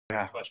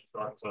Yeah. Question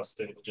for Arkansas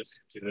State, just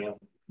to them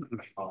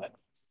on it.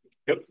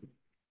 Yep.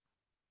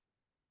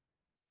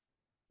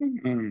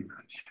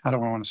 I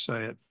don't want to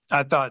say it.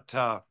 I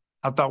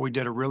thought we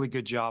did a really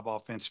good job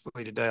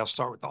offensively today. I'll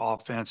start with the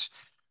offense.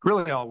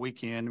 Really all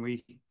weekend,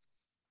 we,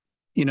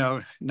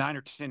 9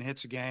 or 10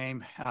 hits a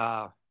game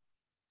for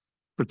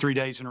 3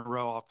 days in a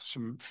row off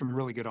some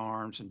really good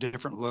arms and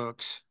different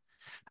looks.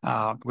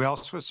 We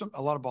also hit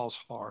a lot of balls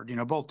hard.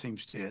 Both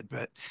teams did,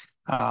 but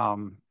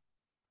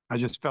I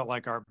just felt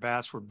like our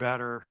bats were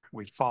better.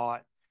 We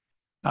fought.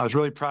 I was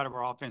really proud of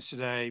our offense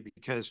today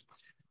because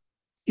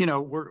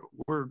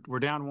we're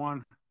down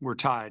one, we're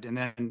tied, and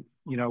then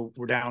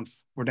we're down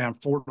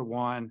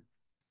 4-1.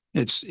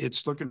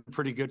 It's looking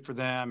pretty good for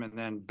them, and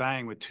then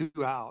bang, with 2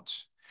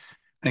 outs,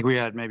 I think we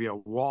had maybe a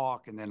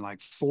walk and then like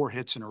 4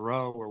 hits in a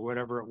row or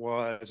whatever it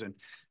was, and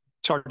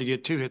it's hard to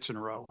get 2 hits in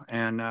a row,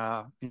 and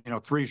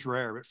 3's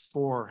rare, but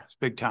 4 is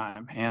big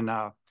time, and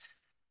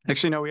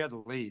next thing you know, we had the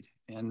lead,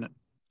 and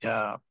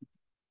that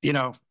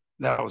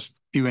was a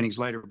few innings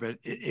later, but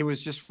it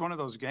was just one of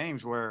those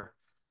games where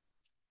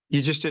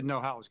you just didn't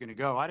know how it was going to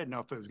go. I didn't know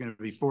if it was going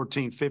to be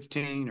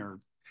 14-15 or,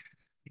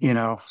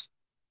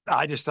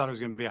 I just thought it was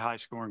going to be a high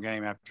scoring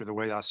game after the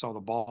way I saw the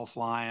ball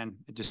flying.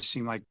 It just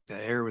seemed like the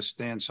air was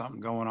thin,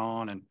 something going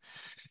on. And,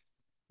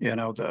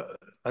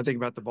 I think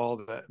about the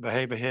ball that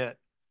Bahava hit.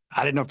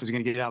 I didn't know if it was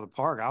going to get out of the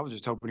park. I was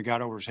just hoping it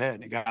got over his head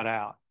and it got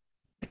out.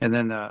 And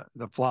then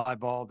the fly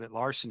ball that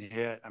Larson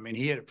hit, I mean,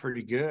 he hit it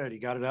pretty good. He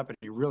got it up and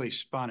he really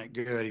spun it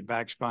good. He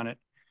backspun it.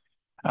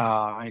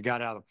 And he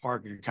got out of the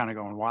park and you're kind of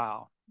going,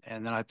 wow.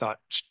 And then I thought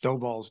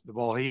Stovall's, the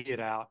ball he hit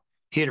out,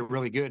 he hit it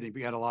really good.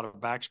 He had a lot of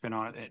backspin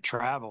on it and it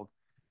traveled,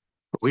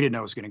 but we didn't know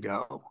it was going to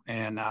go.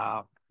 And,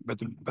 but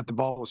the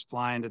ball was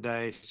flying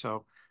today.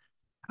 So,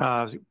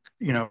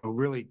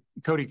 really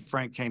Cody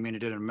Frank came in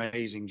and did an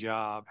amazing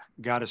job,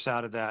 got us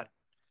out of that.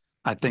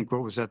 I think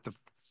what was that, the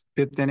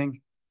 5th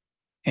inning?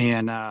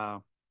 And,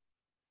 I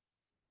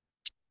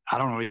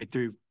don't know, he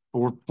threw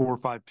four or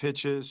 5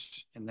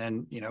 pitches and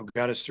then,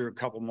 got us through a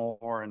couple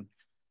more and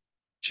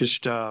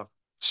just,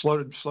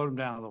 slowed him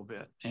down a little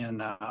bit. And,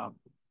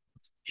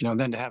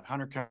 then to have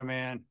Hunter come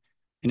in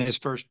his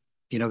first,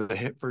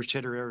 first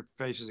hitter ever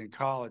faces in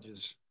college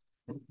is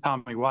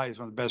Tommy White, is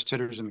one of the best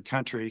hitters in the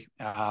country.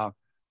 Kind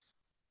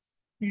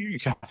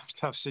of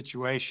tough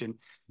situation.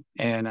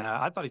 And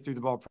I thought he threw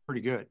the ball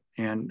pretty good.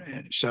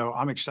 And so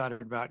I'm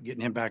excited about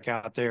getting him back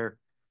out there,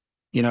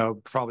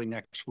 probably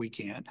next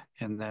weekend.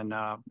 And then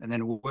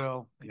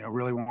we'll,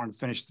 really wanted to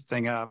finish the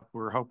thing up.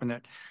 We're hoping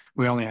that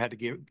we only had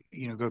to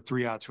go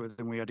 3 outs with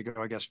him. We had to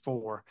go, I guess,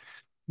 4.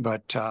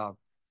 But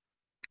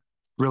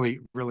really,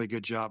 really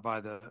good job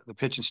by the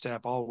pitching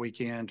staff all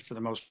weekend for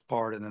the most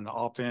part. And then the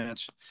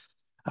offense,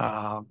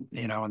 and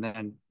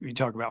then you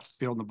talk about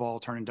fielding the ball,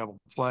 turning double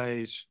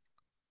plays.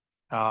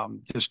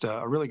 Just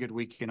a really good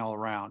weekend all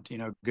around,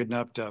 good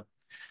enough to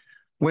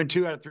win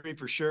 2 out of 3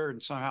 for sure,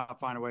 and somehow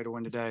find a way to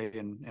win today,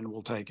 and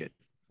we'll take it.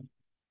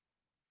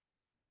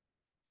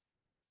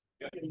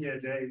 Yeah,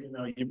 Dave,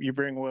 you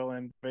bring Will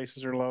in,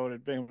 bases are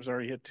loaded. Bingham's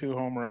already hit 2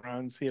 home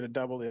runs. He had a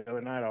double the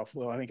other night off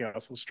Will. I think he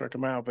also struck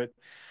him out, but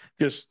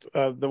just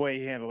the way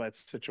he handled that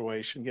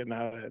situation, getting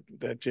out of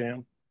that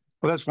jam.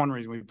 Well, that's one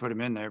reason we put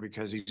him in there,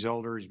 because he's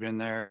older, he's been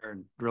there,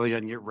 and really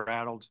doesn't get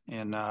rattled.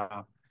 And,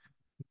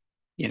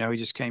 he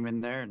just came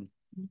in there and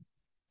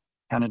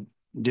kind of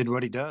did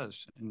what he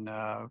does. And,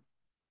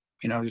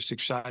 just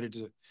excited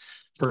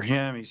for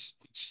him.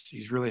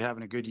 He's really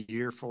having a good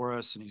year for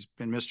us, and he's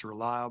been Mr.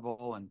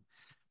 Reliable. And,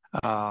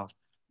 I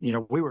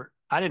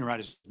didn't write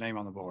his name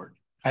on the board.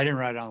 I didn't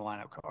write it on the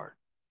lineup card.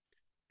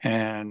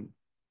 And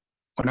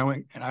when I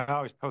went, and I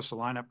always post the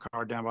lineup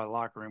card down by the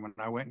locker room, when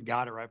I went and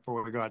got it right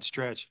before we go out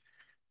stretch,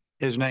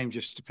 his name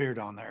just appeared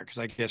on there because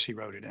I guess he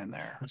wrote it in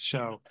there.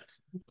 So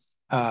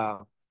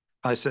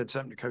I said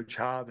something to Coach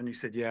Hobb, and he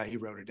said, yeah, he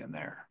wrote it in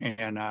there.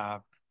 And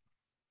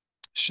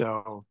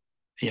so,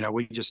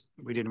 we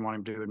didn't want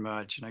him doing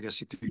much. And I guess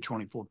he threw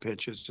 24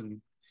 pitches,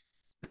 and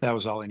that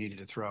was all he needed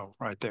to throw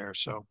right there.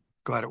 So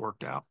glad it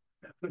worked out.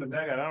 I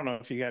don't know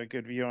if you got a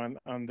good view on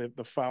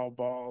the foul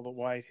ball, the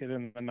White hit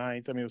in the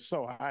 9th. I mean, it was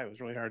so high, it was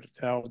really hard to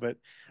tell. But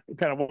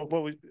kind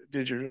of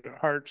did your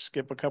heart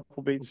skip a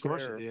couple beats? Of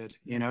course it did.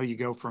 You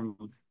go from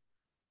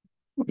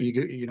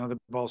the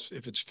ball,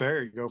 if it's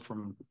fair, you go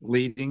from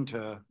leading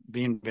to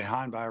being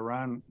behind by a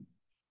run.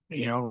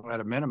 At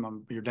a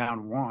minimum, you're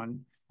down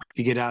 1.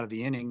 You get out of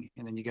the inning,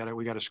 and then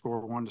we got to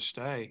score 1 to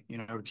stay.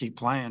 To keep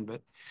playing,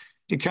 but.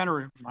 It kind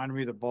of reminded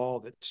me of the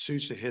ball that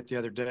Sousa hit the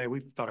other day. We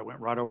thought it went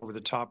right over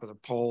the top of the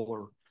pole,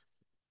 or,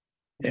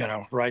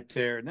 right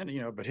there. And then,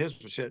 but his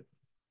was hit,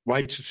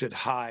 White's was hit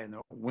high, and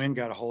the wind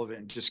got a hold of it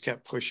and just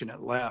kept pushing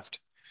it left.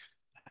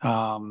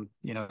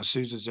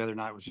 Sousa's the other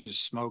night was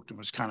just smoked and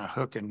was kind of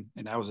hooking,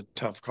 and that was a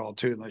tough call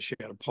too, unless you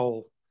had a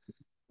pole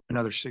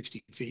another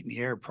 60 feet in the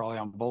air, probably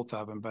on both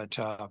of them. But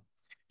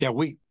yeah,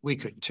 we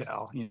couldn't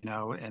tell,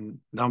 and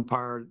the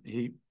umpire,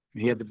 he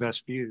had the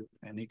best view,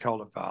 and he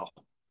called a foul.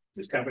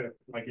 It's kind of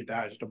like he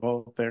dodged a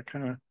bullet there,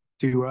 kind of.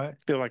 Do what?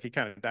 Feel like he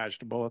kind of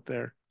dodged a bullet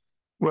there.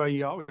 Well,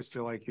 you always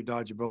feel like you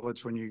dodge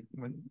bullets when you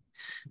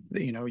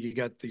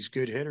got these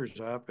good hitters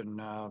up,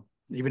 and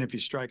even if you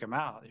strike them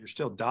out, you're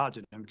still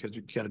dodging them because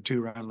you got a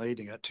 2-run lead,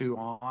 you got 2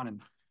 on,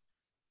 and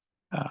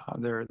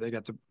they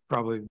got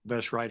probably the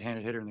best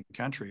right-handed hitter in the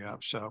country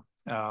up. So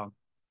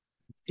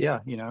yeah,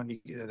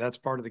 that's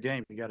part of the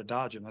game. You got to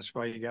dodge them. That's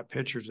why you got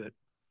pitchers that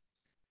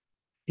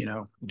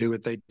do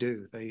what they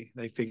do.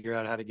 They figure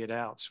out how to get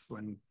outs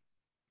when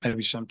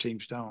maybe some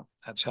teams don't.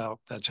 That's how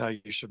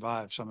you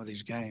survive some of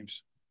these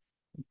games.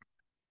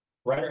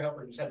 Ryder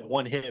Helper just had the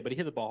one hit, but he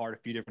hit the ball hard a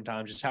few different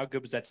times. Just how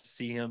good was that to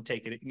see him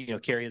take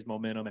it, carry his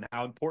momentum, and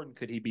how important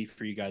could he be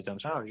for you guys down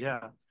the stretch? Oh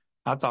yeah,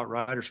 I thought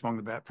Ryder swung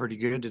the bat pretty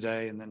good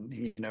today, and then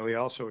he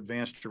also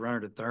advanced to runner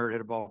to third, hit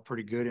a ball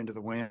pretty good into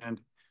the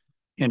wind,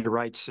 into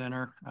right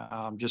center.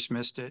 Just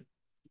missed it,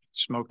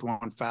 smoked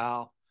one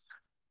foul,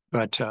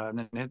 but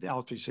and then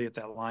obviously hit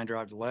that line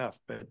drive to left.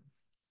 But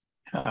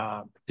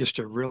I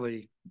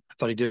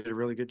thought he did a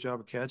really good job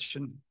of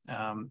catching.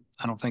 I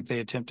don't think they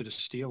attempted a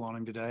steal on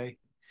him today.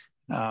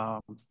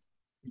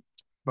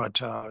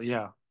 But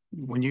yeah,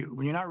 when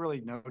you're not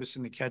really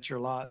noticing the catcher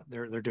a lot,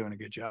 they're doing a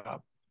good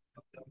job.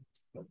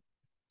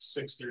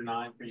 6 through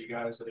 9 for you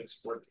guys. I think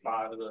scored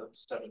 5 of the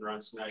 7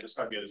 runs tonight. Just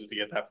how good is it to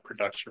get that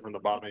production from the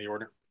bottom of the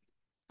order?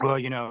 Well,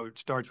 it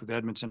starts with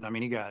Edmondson. I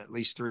mean, he got at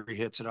least 3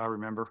 hits that I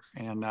remember,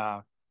 and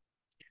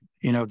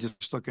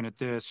just looking at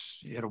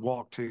this, he had a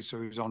walk too,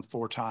 so he was on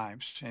 4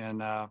 times,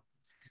 and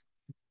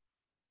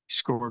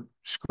scored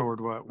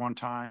what, 1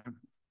 time.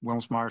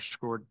 Wilmsmeyer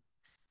scored.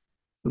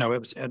 No, it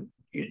was,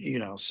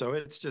 so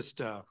it's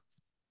just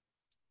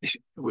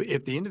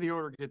if the end of the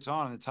order gets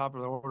on and the top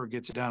of the order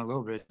gets it down a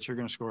little bit, you're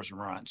going to score some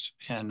runs,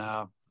 and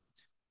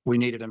we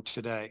needed them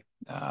today.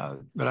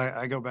 But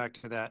I go back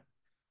to that.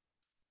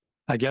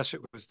 I guess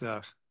it was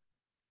the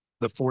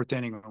 4th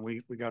inning when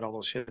we got all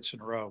those hits in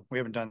a row. We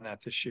haven't done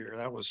that this year.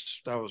 That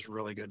was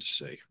really good to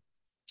see.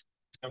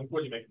 And what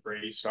do you make of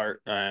Brady's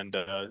start and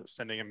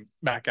sending him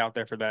back out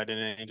there for that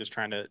inning, just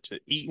trying to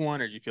eat one,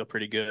 or do you feel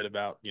pretty good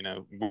about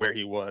where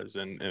he was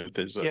and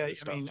his his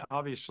stuff? I mean,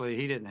 obviously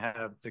he didn't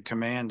have the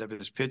command of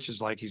his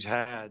pitches like he's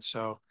had.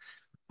 So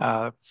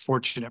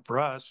fortunate for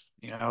us,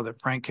 that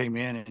Frank came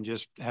in and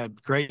just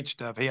had great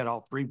stuff. He had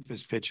all 3 of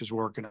his pitches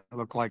working, it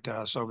looked like to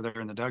us over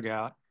there in the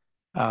dugout.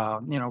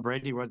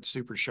 Brady wasn't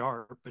super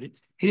sharp, but he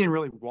didn't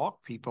really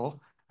walk people,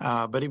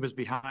 but he was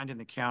behind in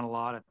the count a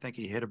lot. I think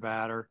he hit a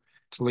batter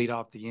to lead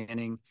off the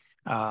inning.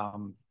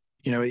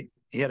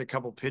 He had a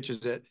couple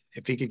pitches that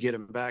if he could get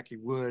him back, he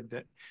would.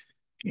 That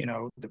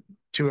the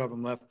 2 of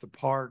them left the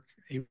park.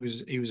 He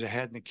was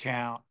ahead in the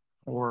count,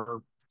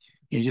 or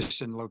he just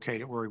didn't locate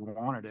it where he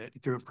wanted it. He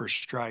threw it for a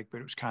strike, but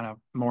it was kind of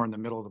more in the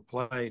middle of the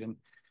plate. And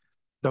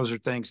those are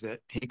things that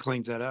he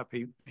cleans that up.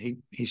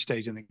 He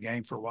stays in the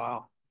game for a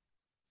while.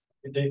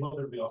 Dave,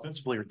 whether it be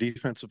offensively or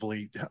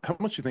defensively, how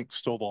much do you think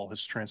Stovall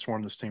has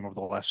transformed this team over the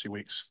last few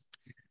weeks?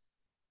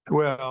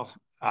 Well,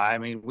 I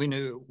mean, we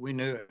knew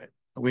it.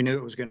 We knew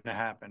it was going to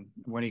happen.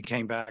 When he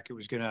came back, it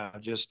was going to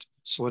just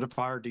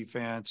solidify our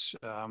defense.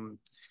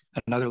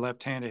 Another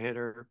left-handed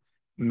hitter,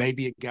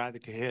 maybe a guy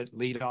that could hit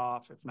lead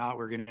off. If not,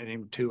 we're going to hit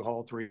him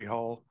 2-hole,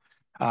 3-hole.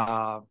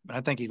 But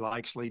I think he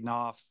likes leading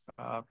off.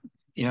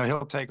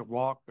 He'll take a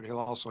walk, but he'll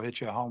also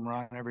hit you a home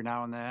run every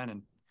now and then.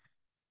 And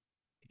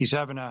he's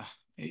having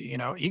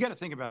you got to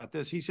think about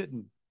this. He's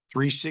hitting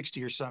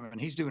 360 or something, and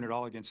he's doing it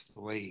all against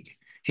the league.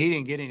 He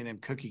didn't get any of them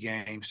cookie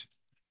games,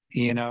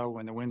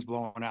 when the wind's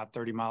blowing out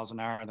 30 miles an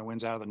hour and the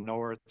wind's out of the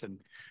north, and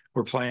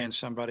we're playing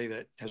somebody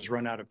that has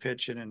run out of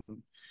pitching, and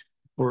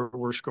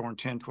we're scoring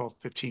 10, 12,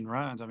 15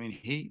 runs. I mean,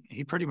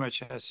 he pretty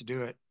much has to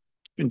do it,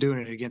 been doing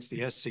it against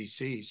the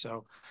SEC.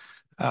 So,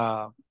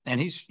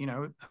 and he's,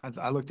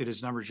 I looked at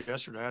his numbers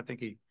yesterday. I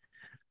think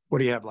what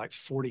do you have, like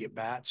 40 at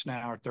bats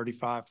now, or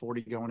 35,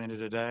 40 going into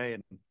today,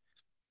 and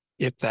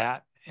if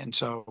that. And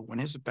so when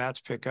his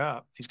bats pick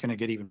up, he's going to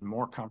get even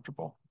more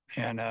comfortable.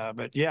 And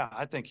but yeah,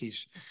 I think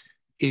he's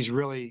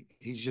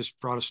just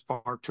brought a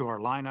spark to our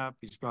lineup.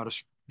 He's brought a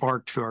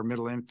spark to our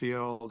middle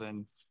infield,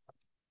 and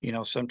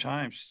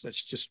sometimes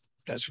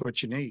that's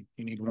what you need.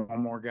 You need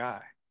one more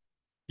guy.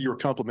 You were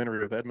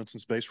complimentary of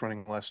Edmondson's base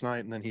running last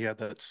night, and then he had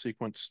that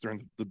sequence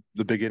during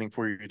the big inning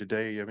for you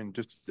today. I mean,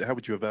 just how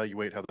would you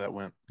evaluate how that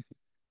went?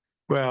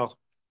 Well,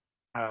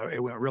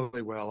 it went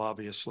really well,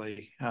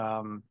 obviously.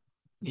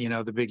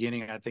 The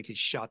beginning, I think he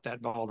shot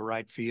that ball to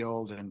right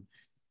field, and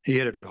he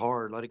hit it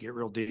hard, let it get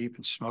real deep,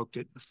 and smoked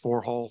it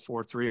 4-hole,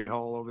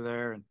 4-3-hole over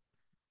there. And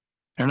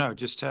I don't know,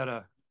 just had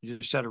a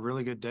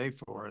really good day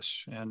for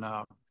us. And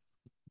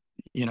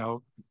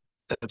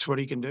that's what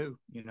he can do.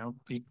 He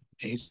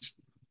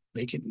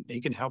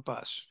can help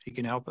us. He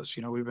can help us.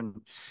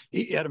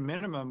 At a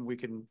minimum, we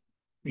can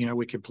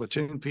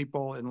platoon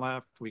people in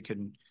left. We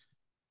can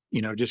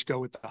just go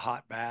with the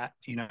hot bat,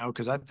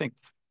 because I think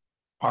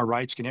our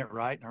rights can hit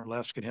right and our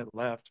lefts can hit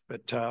left.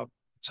 But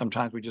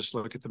sometimes we just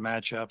look at the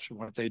matchups and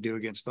what they do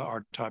against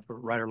our type of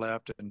right or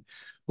left, and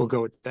we'll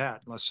go with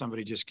that unless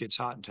somebody just gets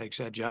hot and takes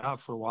that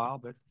job for a while.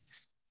 But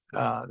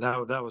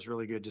that was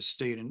really good to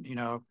see. And,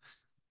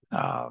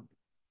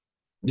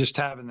 just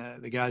having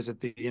the guys at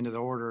the end of the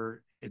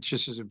order, it's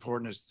just as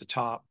important as the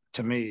top.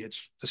 To me,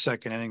 it's the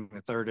second inning,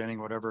 the third inning,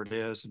 whatever it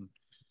is. And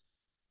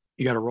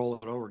you got to roll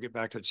it over, get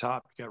back to the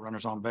top. You got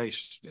runners on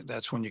base.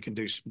 That's when you can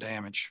do some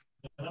damage.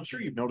 And I'm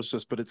sure you've noticed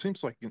this, but it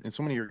seems like in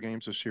so many of your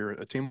games this year,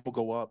 a team will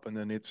go up and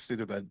then it's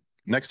either that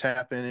next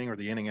half inning or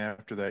the inning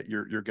after that,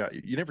 your guy,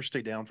 you never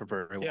stay down for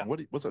very long.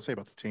 Yeah. What's that say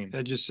about the team?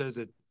 That just says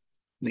that,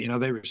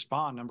 they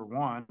respond, number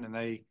one, and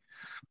they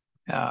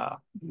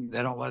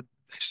don't let,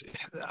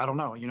 I don't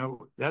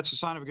know, that's a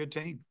sign of a good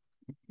team.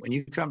 When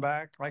you come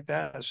back like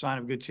that, that's a sign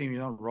of a good team. You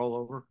don't roll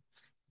over.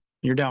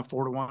 You're down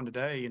 4-1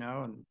 today,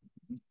 and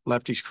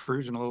lefty's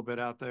cruising a little bit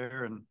out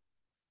there, and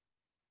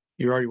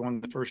you already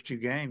won the first 2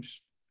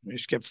 games. We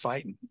just kept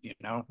fighting.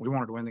 We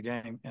wanted to win the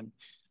game. And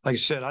like I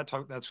said,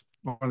 that's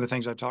one of the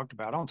things I talked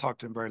about. I don't talk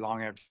to them very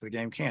long after the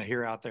game. Can't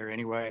hear out there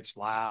anyway. It's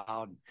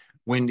loud,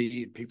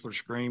 windy, and people are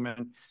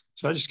screaming.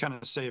 So I just kind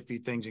of say a few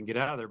things and get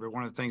out of there. But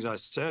one of the things I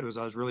said was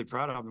I was really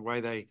proud of them, the way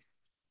they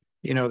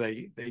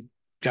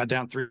got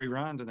down 3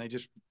 runs and they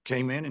just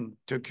came in and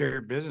took care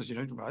of business.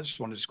 I just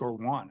wanted to score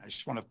 1. I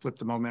just want to flip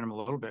the momentum a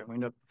little bit. We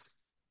ended up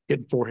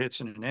hitting 4 hits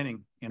in an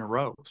inning in a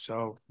row.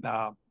 So,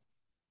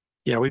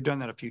 yeah, we've done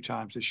that a few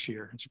times this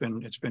year. It's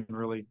been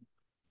really,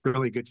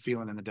 really good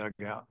feeling in the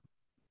dugout.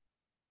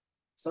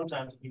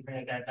 Sometimes when you bring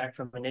a guy back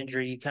from an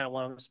injury, you kind of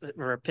want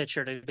a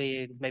pitcher to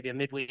be maybe a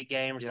midweek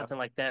game or something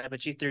like that.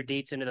 But you threw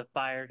Dietz into the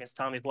fire against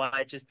Tommy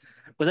White.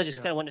 Was that just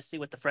kind of wanting to see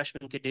what the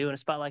freshman could do in a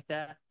spot like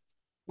that?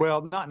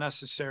 Well, not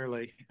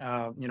necessarily.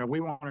 We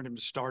wanted him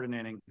to start an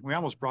inning. We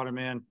almost brought him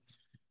in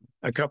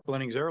a couple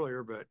innings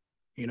earlier, but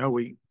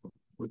we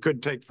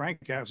couldn't take Frank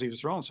out because he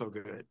was throwing so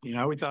good.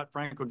 We thought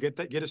Frank would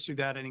get us through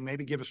that inning,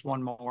 maybe give us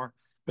 1 more.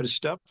 But his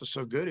stuff was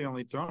so good, he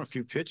only thrown a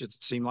few pitches,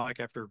 it seemed like,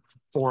 after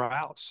 4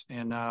 outs.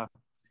 And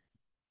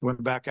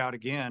went back out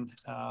again.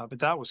 But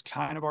that was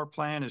kind of our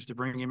plan, is to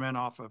bring him in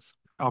off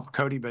of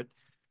Cody. But,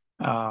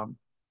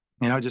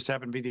 it just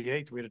happened to be the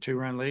 8th. We had a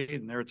 2-run lead,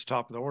 and they're at the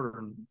top of the order.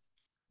 And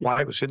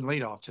White was hitting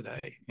leadoff today.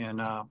 And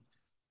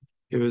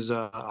it was,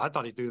 I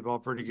thought he threw the ball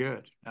pretty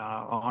good,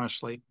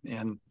 honestly.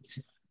 And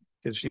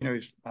because,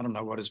 I don't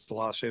know what his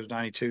velocity was,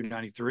 92,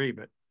 93,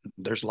 but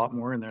there's a lot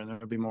more in there, and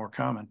there'll be more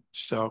coming.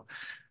 So,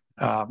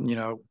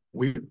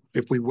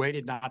 if we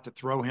waited not to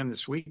throw him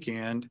this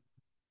weekend,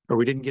 or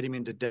we didn't get him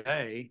in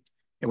today,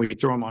 and we could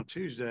throw him on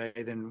Tuesday,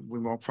 then we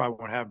probably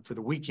won't have him for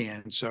the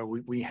weekend. So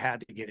we had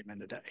to get him in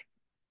today.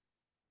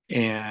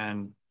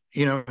 And,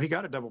 he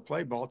got a double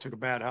play ball, took a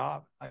bad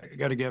hop. I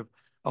got to give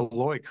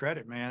Aloy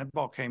credit, man. That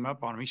ball came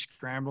up on him. He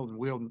scrambled and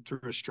wheeled him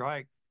through a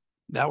strike.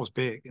 That was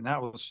big. And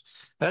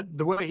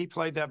the way he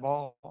played that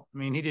ball. I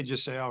mean, he did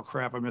just say, "Oh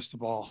crap, I missed the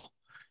ball."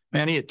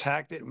 Man, he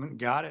attacked it and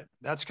got it.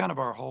 That's kind of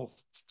our whole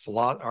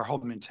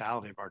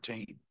mentality of our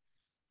team,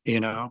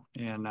 and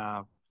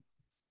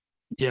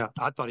yeah,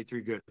 I thought he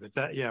threw good.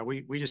 But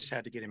we just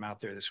had to get him out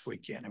there this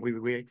weekend. And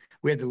we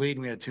had the lead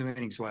and we had 2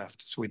 innings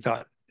left. So we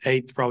thought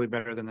 8th probably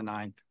better than the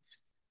 9th.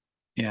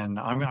 And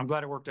I'm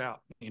glad it worked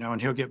out,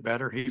 and he'll get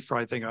better. He's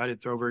probably thinking, I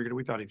didn't throw very good.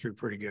 We thought he threw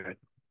pretty good.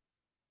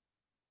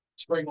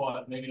 Spring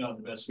ball, maybe not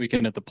the best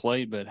weekend at the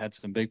plate, but had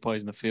some big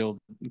plays in the field,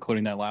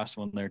 including that last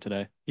one there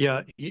today.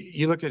 Yeah,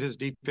 you look at his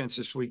defense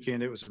this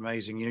weekend, it was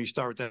amazing. You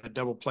start with that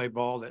double play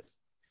ball that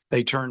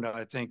they turned,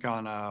 I think,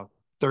 on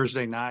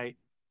Thursday night.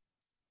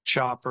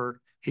 Chopper,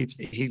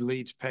 he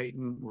leads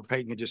Peyton, where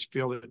Peyton could just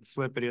field it and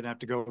flip it. He didn't have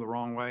to go the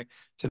wrong way.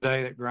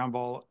 Today, that ground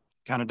ball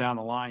kind of down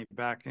the line, he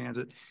backhands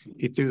it.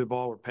 He threw the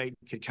ball where Peyton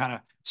could kind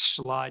of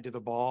slide to the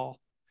ball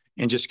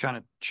and just kind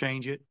of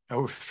change it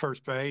over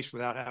first base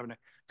without having to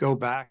go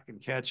back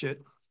and catch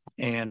it,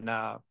 and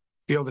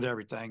fielded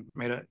everything.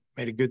 Made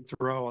a good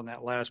throw on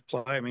that last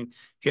play. I mean,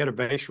 he had a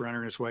base runner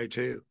in his way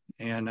too,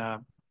 and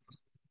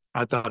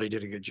I thought he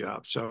did a good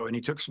job. So, and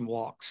he took some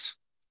walks,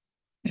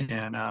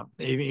 and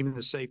even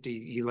the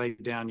safety he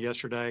laid down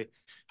yesterday,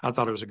 I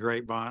thought it was a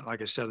great bunt.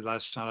 Like I said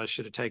last night, I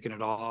should have taken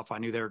it off. I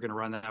knew they were going to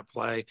run that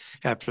play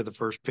after the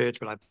first pitch,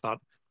 but I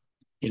thought,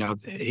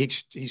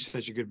 he's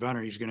such a good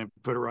bunter. He's going to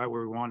put it right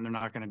where we want, and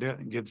they're not going to do it,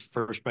 and give the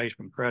first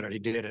baseman credit. He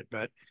did it,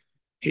 but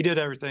he did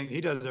everything.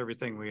 He does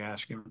everything we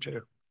ask him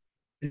to.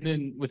 And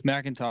then with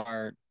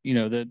McIntyre,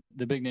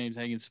 the big names,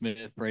 Hagen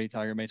Smith, Brady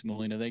Tiger, Mason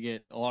Molina, they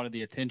get a lot of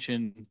the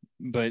attention,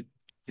 but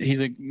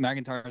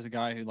McIntyre is a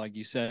guy who, like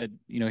you said,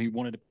 he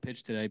wanted to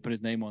pitch today, put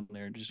his name on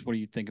there. Just what do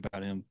you think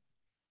about him?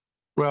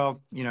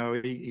 Well,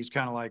 he's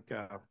kind of like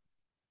I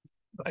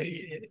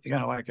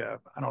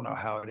don't know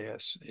how it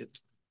is.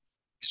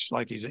 It's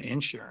like he's an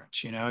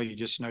insurance, you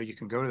just know you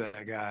can go to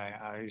that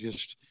guy.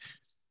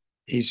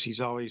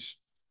 He's always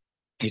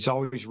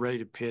ready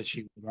to pitch.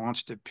 He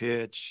wants to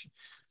pitch.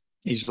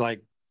 He's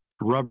like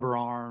rubber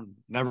arm,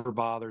 never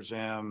bothers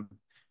him.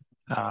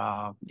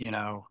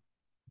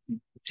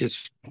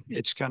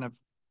 It's kind of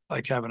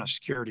like having a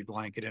security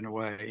blanket in a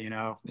way,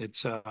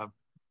 it's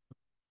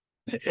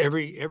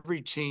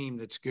every team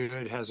that's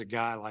good has a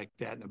guy like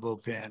that in the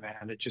bullpen,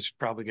 man. It's just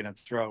probably going to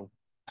throw.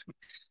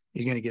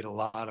 You're going to get a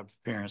lot of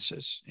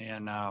appearances,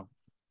 and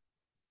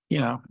you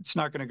know, it's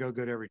not going to go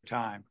good every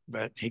time,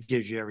 but he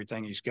gives you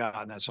everything he's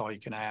got, and that's all you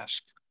can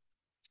ask.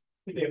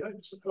 Yeah,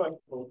 that's like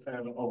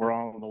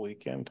overall on the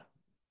weekend.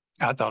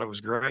 I thought it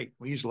was great.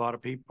 We used a lot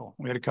of people.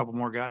 We had a couple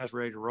more guys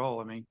ready to roll.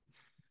 I mean,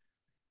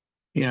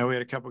 you know, we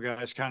had a couple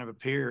guys kind of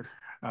appear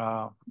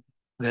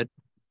that,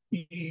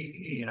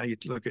 you know, you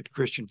look at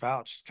Christian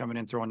Fouts coming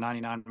in throwing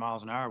 99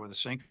 miles an hour with a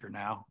sinker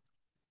now,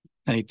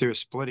 and he threw a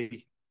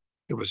splitty.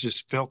 It was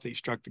just filthy. He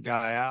struck the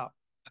guy out.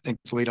 I think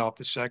to lead off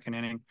the second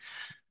inning.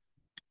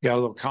 Got a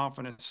little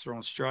confidence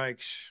throwing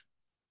strikes.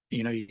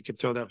 You know, you could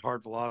throw that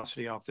hard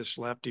velocity off this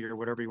lefty or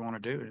whatever you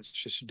want to do. It's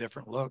just a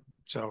different look.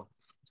 So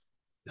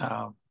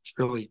it's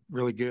really,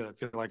 really good. I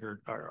feel like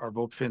our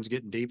bullpen's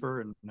getting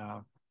deeper, and,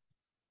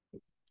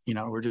 you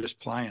know, we're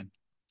just playing.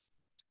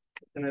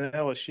 And then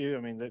LSU,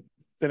 I mean,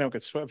 they don't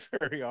get swept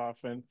very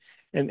often.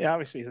 And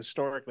obviously,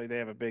 historically, they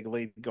have a big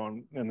lead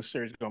going in the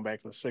series going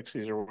back to the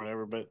 60s or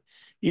whatever. But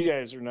you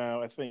guys are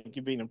now, I think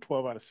you beat them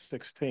 12 out of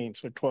 16,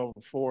 so 12-4.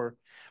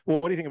 Well,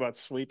 what do you think about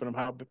sweeping them,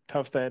 how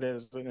tough that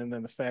is? And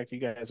then the fact you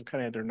guys have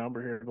kind of had their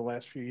number here the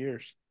last few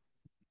years.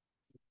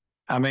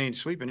 I mean,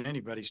 sweeping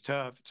anybody's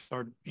tough. It's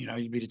hard. You know,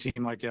 you beat a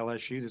team like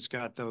LSU that's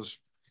got those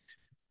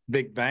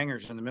big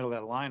bangers in the middle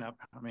of that lineup.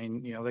 I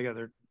mean, you know, they got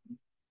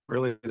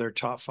their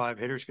top 5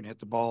 hitters can hit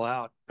the ball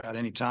out at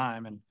any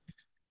time. And,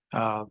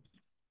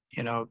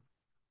 you know,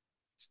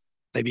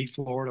 they beat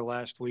Florida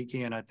last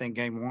weekend, I think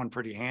game 1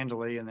 pretty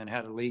handily, and then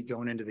had a lead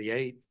going into the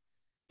 8th,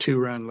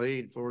 2-run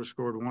lead. Florida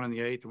scored 1 in the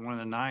 8th and 1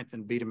 in the 9th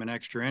and beat them in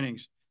extra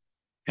innings,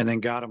 and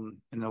then got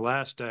them in the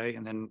last day.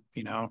 And then,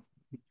 you know,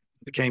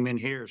 it came in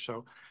here.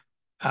 So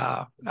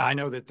I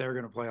know that they're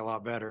going to play a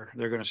lot better.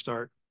 They're going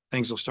to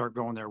things will start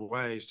going their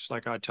way. It's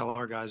like I tell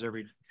our guys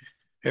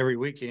every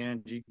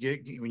weekend,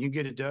 when you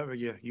get a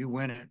W, you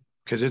win it,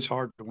 because it's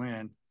hard to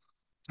win,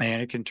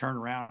 and it can turn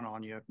around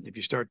on you. If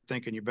you start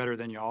thinking you're better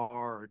than you are,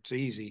 or it's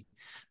easy,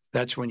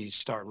 that's when you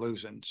start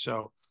losing.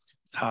 So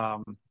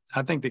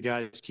I think the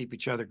guys keep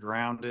each other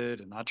grounded,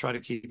 and I try to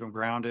keep them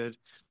grounded.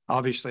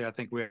 Obviously, I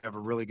think we have a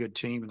really good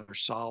team, and they're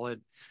solid.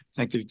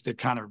 I think they're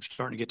kind of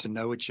starting to get to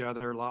know each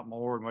other a lot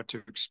more, and what to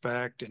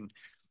expect and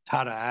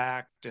how to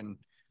act, and,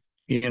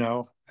 you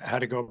know, how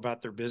to go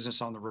about their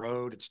business on the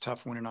road. It's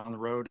tough winning on the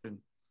road, and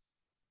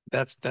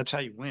that's how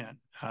you win.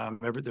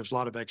 There's a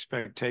lot of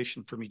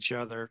expectation from each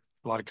other,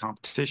 a lot of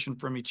competition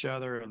from each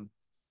other, and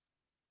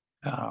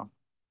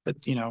but,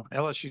 you know,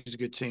 LSU is a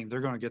good team.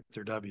 They're going to get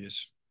their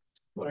W's.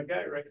 Well, a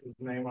guy writes his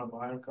name on the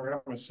line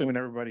card. I'm assuming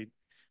everybody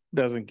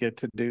doesn't get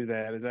to do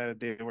that. Is that a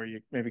deal where you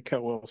maybe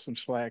cut Will some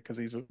slack because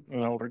he's an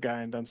older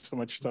guy and done so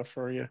much stuff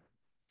for you?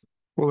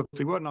 Well, if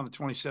he wasn't on the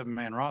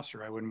 27-man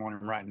roster, I wouldn't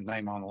want him writing his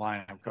name on the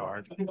lineup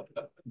card.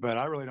 But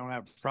I really don't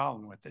have a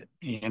problem with it.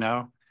 You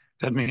know,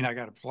 doesn't mean I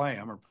got to play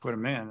him or put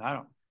him in.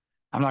 I'm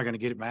not going to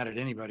get mad at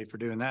anybody for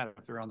doing that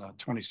if they're on the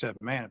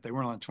 27-man. If they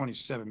weren't on the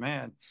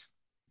 27-man,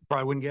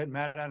 probably wouldn't get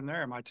mad at them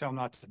there. I might tell them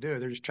not to do it.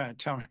 They're just trying to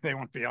tell me they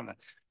want to be on the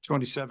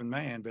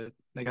 27-man, but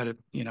they got to,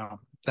 you know,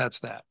 that's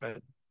that.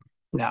 But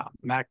now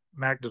Mac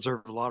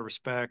deserves a lot of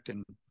respect,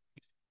 and,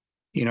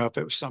 you know, if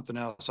it was something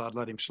else, I'd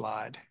let him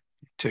slide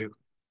too.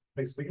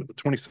 Hey, speaking of the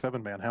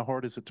 27-man, how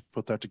hard is it to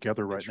put that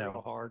together right It's now?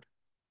 real hard,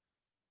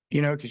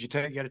 you know, because you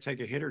got to take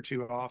a hit or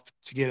two off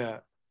to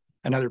get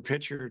another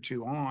pitcher or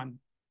two on.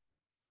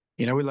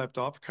 You know, we left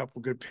off a couple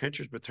of good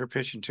pitchers, but they're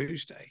pitching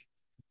Tuesday.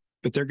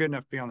 But they're good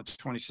enough to be on the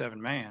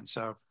 27-man.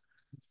 So,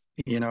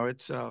 you know,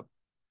 it's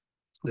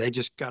they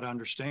just got to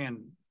understand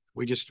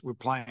we're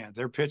playing.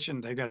 They're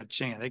pitching. They've got a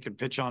chance. They can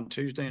pitch on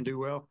Tuesday and do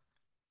well.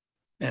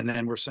 And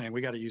then we're saying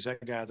we got to use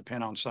that guy at the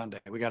pen on Sunday.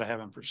 We got to have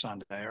him for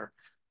Sunday. Or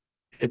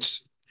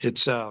it's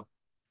not.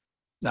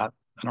 I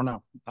don't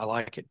know. I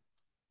like it.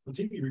 The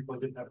TV replay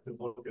didn't have to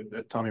look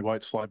at Tommy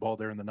White's fly ball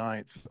there in the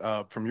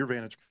 9th. From your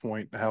vantage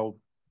point, how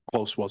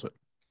close was it?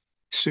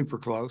 Super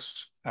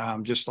close.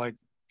 Just like,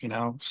 you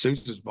know,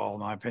 Sousa's ball, in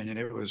my opinion.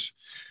 It was,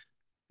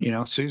 you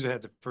know, Sousa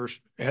had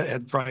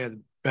probably had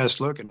the best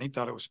look, and he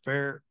thought it was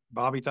fair.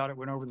 Bobby thought it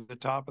went over the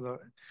top of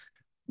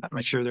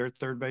I'm sure their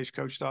third base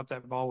coach thought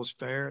that ball was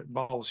fair. The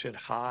ball was hit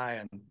high,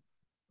 and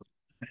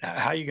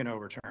how are you going to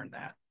overturn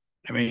that?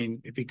 I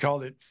mean, if he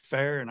called it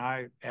fair and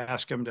I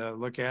asked him to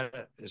look at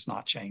it, it's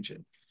not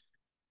changing.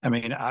 I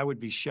mean, I would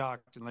be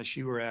shocked unless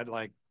you were at,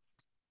 like,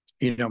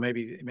 you know,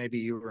 maybe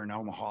you were in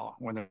Omaha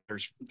when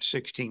there's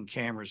 16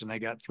 cameras and they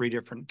got 3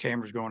 different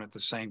cameras going at the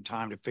same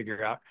time to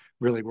figure out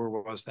really where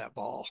was that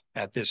ball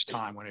at this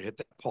time when it hit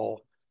that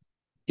pole.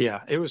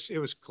 Yeah, it was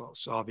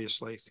close,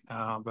 obviously,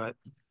 but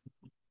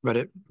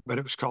it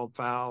was called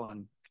foul,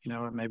 and, you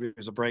know, maybe it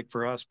was a break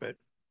for us, but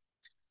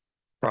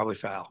probably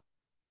foul.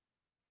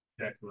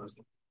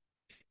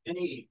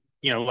 Any,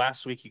 you know,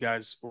 last week you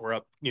guys were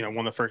up, you know,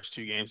 won the first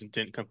 2 games and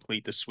didn't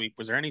complete the sweep.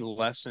 Was there any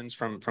lessons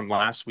from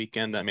last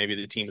weekend that maybe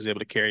the team was able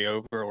to carry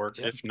over, or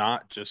if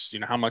not, just, you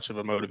know, how much of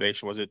a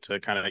motivation was it to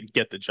kind of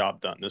get the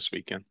job done this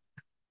weekend?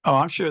 Oh,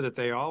 I'm sure that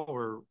they all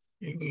were,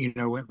 you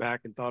know, went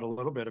back and thought a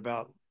little bit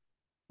about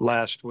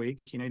last week.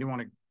 You know, you don't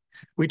want to.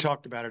 We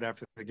talked about it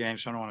after the game,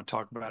 so I don't want to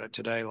talk about it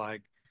today.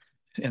 Like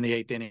in the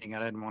 8th inning, I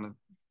didn't want to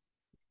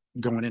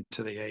going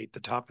into the eighth, the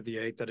top of the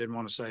eighth. I didn't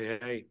want to say,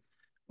 hey,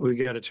 we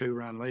got a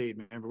 2-run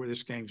lead. Remember,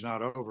 this game's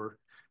not over.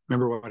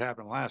 Remember what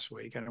happened last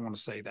week. I didn't want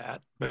to say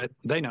that, but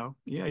they know,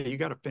 yeah, you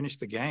got to finish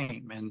the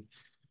game. And,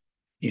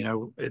 you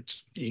know,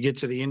 you get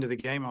to the end of the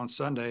game on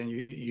Sunday, and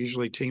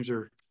usually teams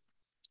are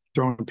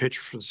throwing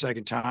pitchers for the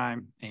second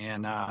time,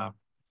 and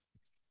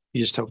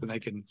you just hoping they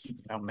can, you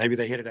know, maybe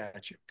they hit it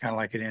at you, kind of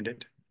like it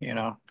ended, you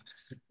know.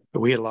 But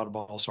we had a lot of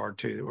balls hard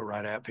too that were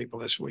right at people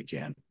this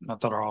weekend. I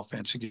thought our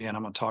offense, again,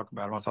 I'm going to talk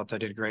about them. I thought they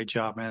did a great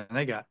job, man. And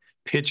they got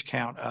pitch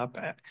count up.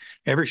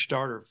 Every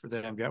starter for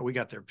them we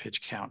got their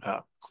pitch count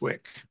up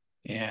quick.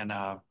 And,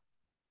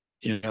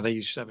 you know, they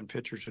used 7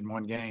 pitchers in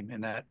one game,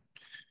 and that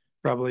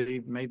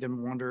probably made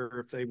them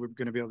wonder if they were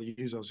going to be able to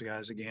use those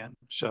guys again.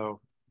 So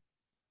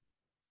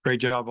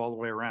great job all the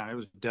way around. It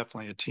was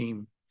definitely a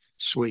team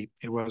sweep.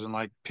 It wasn't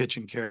like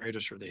pitching carried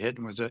us or the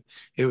hitting was it.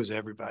 It was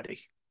everybody.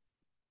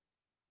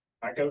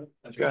 I go.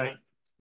 Okay.